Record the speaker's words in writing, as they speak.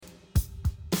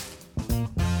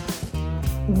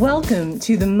Welcome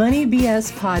to the Money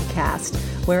BS podcast,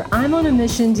 where I'm on a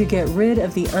mission to get rid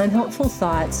of the unhelpful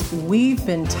thoughts we've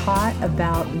been taught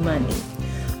about money.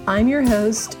 I'm your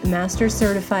host, Master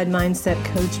Certified Mindset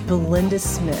Coach Belinda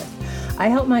Smith. I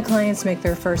help my clients make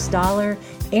their first dollar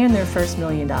and their first $1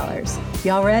 million.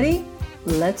 Y'all ready?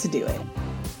 Let's do it.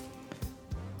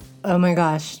 Oh my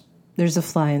gosh, there's a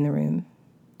fly in the room.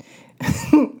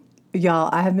 Y'all,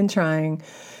 I have been trying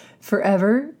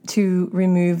forever to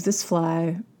remove this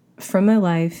fly from my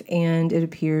life, and it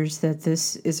appears that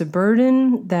this is a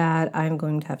burden that I'm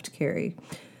going to have to carry.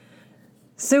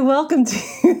 So welcome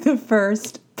to the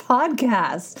first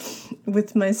podcast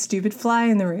with my stupid fly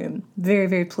in the room. Very,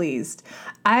 very pleased.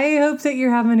 I hope that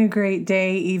you're having a great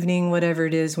day, evening, whatever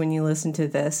it is when you listen to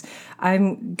this.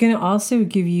 I'm going to also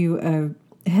give you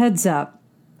a heads up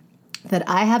that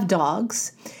I have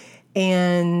dogs,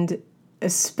 and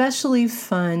especially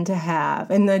fun to have,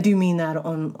 and I do mean that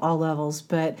on all levels,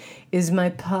 but is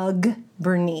my pug,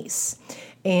 Bernice.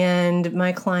 And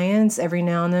my clients every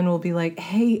now and then will be like,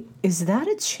 hey, is that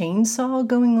a chainsaw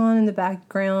going on in the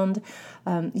background?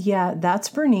 Yeah, that's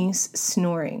Bernice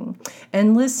snoring.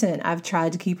 And listen, I've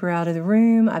tried to keep her out of the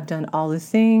room. I've done all the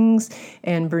things,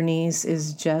 and Bernice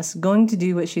is just going to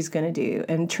do what she's going to do.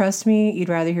 And trust me, you'd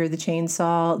rather hear the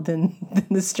chainsaw than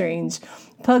the strange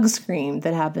pug scream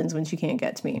that happens when she can't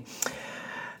get to me.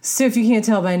 So if you can't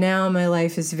tell by now, my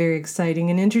life is very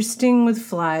exciting and interesting with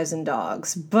flies and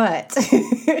dogs, but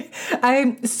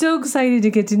I'm so excited to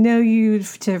get to know you,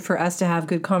 for us to have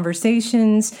good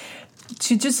conversations,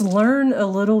 to just learn a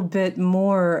little bit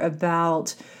more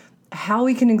about how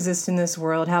we can exist in this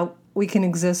world, how we can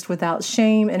exist without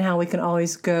shame, and how we can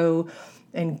always go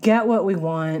and get what we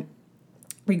want,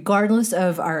 regardless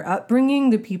of our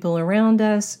upbringing, the people around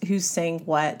us, who's saying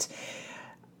what.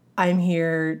 I'm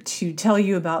here to tell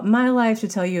you about my life, to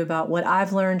tell you about what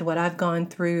I've learned, what I've gone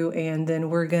through, and then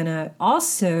we're going to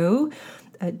also,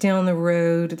 down the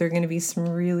road, there are going to be some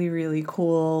really, really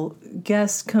cool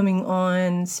guests coming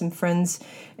on, some friends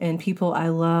and people I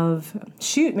love.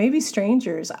 Shoot, maybe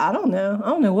strangers. I don't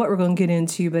know what we're going to get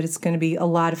into, but it's going to be a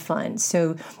lot of fun.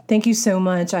 So thank you so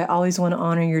much. I always want to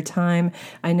honor your time.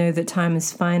 I know that time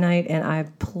is finite, and I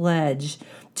pledge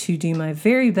to do my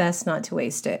very best not to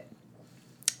waste it.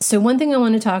 So one thing I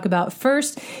want to talk about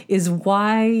first is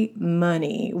why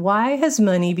money. Why has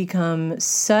money become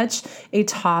such a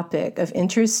topic of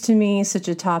interest to me, such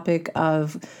a topic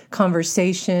of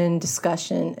conversation,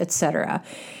 discussion, etc.?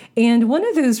 And one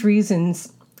of those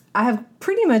reasons I have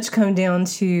pretty much come down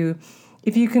to,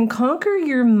 if you can conquer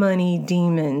your money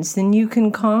demons, then you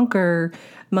can conquer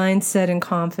mindset and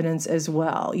confidence as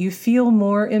well. You feel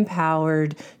more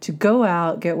empowered to go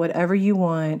out, get whatever you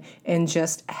want, and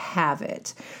just have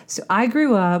it. So I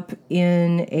grew up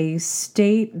in a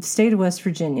state of West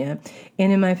Virginia,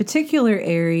 and in my particular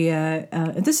area,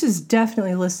 this is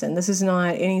definitely, listen, this is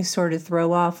not any sort of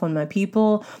throw off on my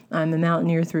people. I'm a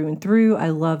mountaineer through and through. I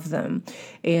love them.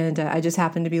 And I just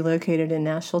happen to be located in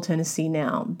Nashville, Tennessee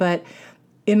now. But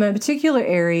in my particular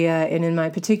area and in my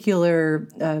particular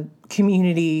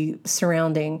community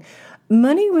surrounding,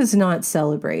 money was not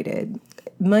celebrated.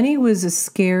 Money was a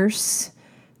scarce,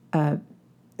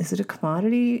 is it a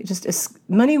commodity?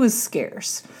 Money was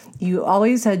scarce. You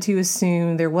always had to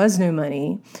assume there was no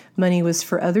money. Money was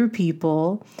for other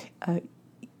people.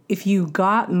 If you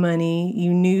got money,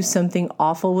 you knew something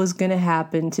awful was going to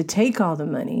happen to take all the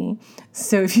money.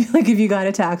 So if you got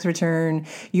a tax return,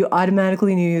 you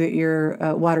automatically knew that your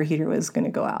water heater was going to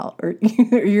go out, or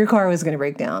your car was going to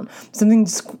break down. Something,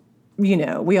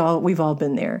 we've all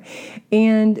been there.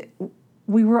 And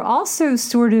we were also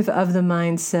sort of the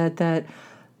mindset that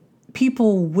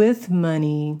people with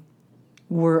money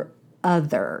were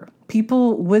other.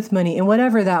 People with money, and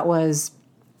whatever that was,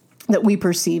 that we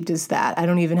perceived as that. I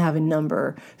don't even have a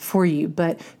number for you,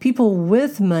 but people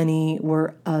with money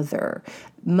were other.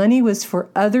 Money was for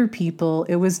other people.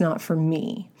 It was not for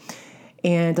me.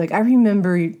 And I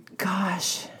remember,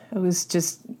 gosh, I was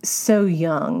just so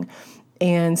young.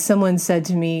 And someone said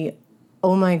to me,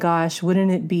 oh my gosh,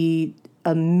 wouldn't it be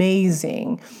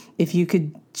amazing if you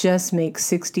could just make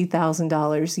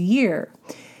 $60,000 a year?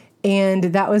 And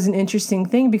that was an interesting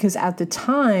thing, because at the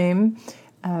time,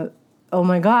 oh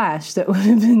my gosh, that would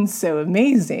have been so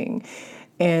amazing.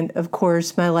 And of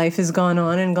course, my life has gone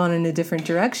on and gone in a different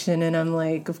direction. And I'm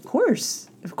like, of course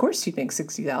you'd make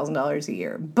 $60,000 a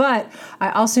year. But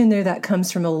I also know that comes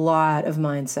from a lot of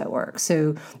mindset work.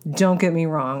 So don't get me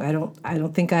wrong. I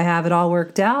don't think I have it all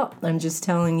worked out. I'm just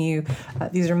telling you,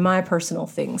 these are my personal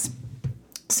things.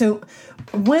 So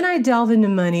when I delve into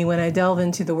money, when I delve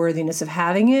into the worthiness of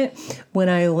having it, when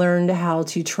I learned how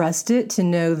to trust it, to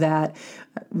know that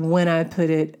when I put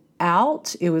it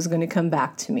out, it was going to come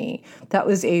back to me. That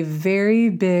was a very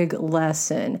big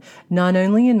lesson, not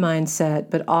only in mindset,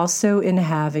 but also in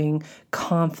having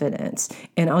confidence.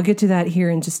 And I'll get to that here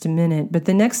in just a minute. But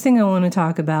the next thing I want to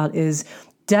talk about is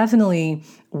definitely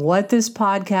what this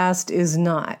podcast is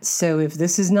not. So if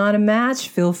this is not a match,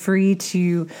 feel free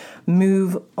to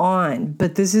move on.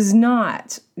 But this is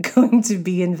not going to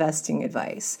be investing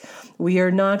advice. We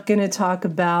are not going to talk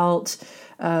about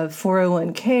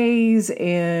 401ks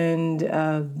and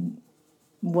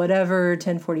whatever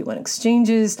 1041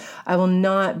 exchanges. I will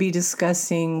not be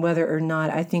discussing whether or not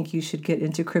I think you should get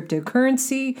into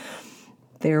cryptocurrency.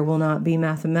 There will not be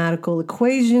mathematical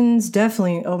equations,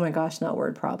 definitely, oh my gosh, not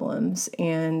word problems.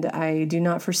 And I do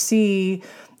not foresee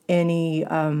any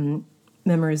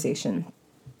memorization.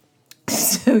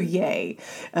 So yay.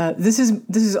 This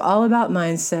is all about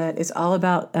mindset. It's all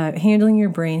about handling your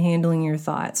brain, handling your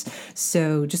thoughts.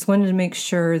 So just wanted to make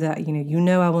sure that you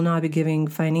know I will not be giving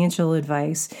financial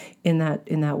advice in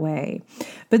that way.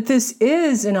 But this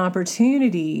is an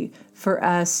opportunity for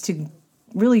us to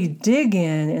really dig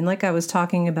in, and like I was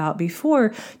talking about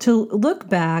before, to look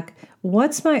back,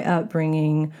 what's my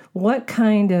upbringing, what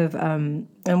kind of, and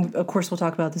of course we'll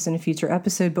talk about this in a future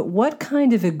episode, but what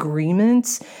kind of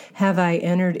agreements have I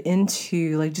entered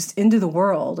into, like just into the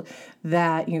world,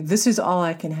 that, this is all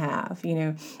I can have,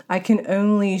 I can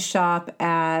only shop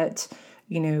at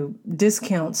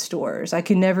discount stores. I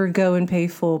could never go and pay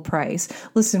full price.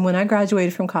 Listen, when I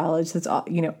graduated from college, that's all,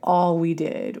 all we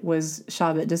did was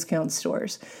shop at discount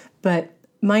stores. But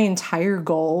my entire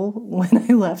goal when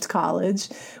I left college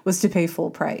was to pay full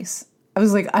price. I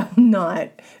was like, I'm not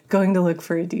going to look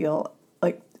for a deal.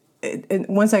 And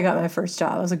once I got my first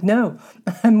job, I was like, no,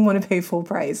 I want to pay full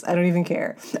price. I don't even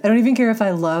care. I don't even care if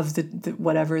I love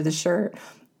the shirt.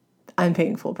 I'm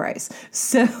paying full price.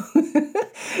 So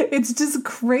it's just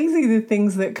crazy, the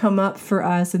things that come up for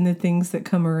us and the things that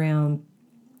come around.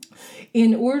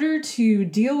 In order to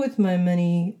deal with my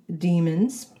money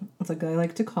demons, it's like I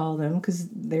like to call them, because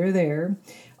they're there,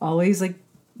 always like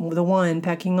the one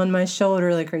pecking on my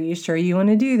shoulder, like, are you sure you want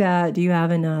to do that? Do you have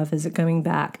enough? Is it coming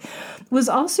back? Was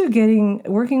also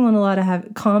working on a lot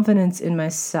of confidence in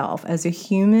myself as a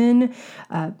human,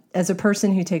 as a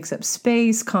person who takes up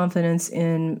space, confidence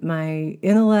in my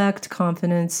intellect,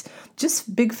 confidence,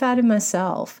 just big fat in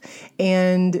myself.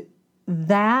 And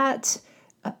that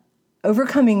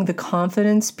overcoming the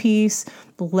confidence piece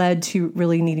led to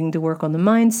really needing to work on the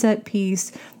mindset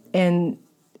piece. And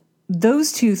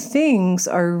those two things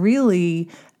are really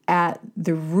at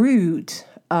the root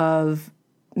of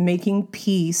making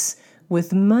peace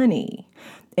with money.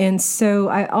 And so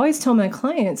I always tell my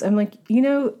clients, I'm like,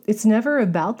 it's never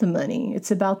about the money.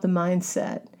 It's about the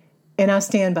mindset. And I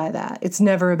stand by that. It's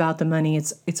never about the money.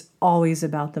 It's always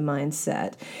about the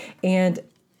mindset. And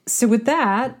so with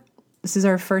that, this is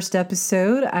our first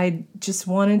episode. I just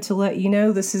wanted to let you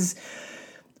know this is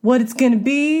what it's going to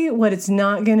be, what it's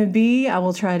not going to be. I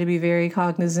will try to be very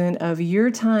cognizant of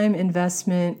your time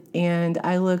investment, and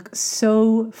I look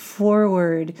so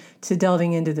forward to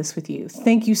delving into this with you.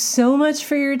 Thank you so much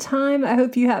for your time. I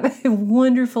hope you have a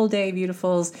wonderful day,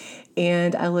 beautifuls,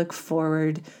 and I look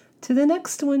forward to the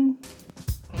next one.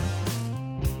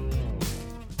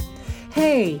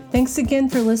 Hey, thanks again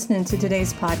for listening to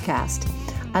today's podcast.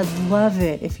 I'd love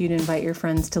it if you'd invite your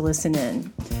friends to listen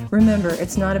in. Remember,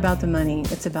 it's not about the money,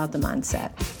 it's about the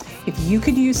mindset. If you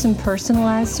could use some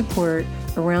personalized support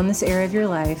around this area of your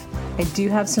life, I do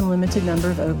have some limited number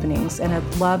of openings, and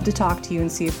I'd love to talk to you and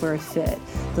see if we're a fit.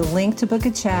 The link to book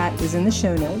a chat is in the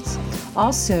show notes.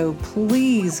 Also,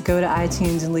 please go to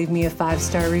iTunes and leave me a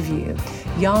 5-star review.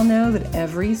 Y'all know that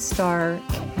every star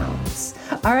counts.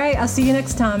 All right, I'll see you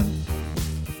next time.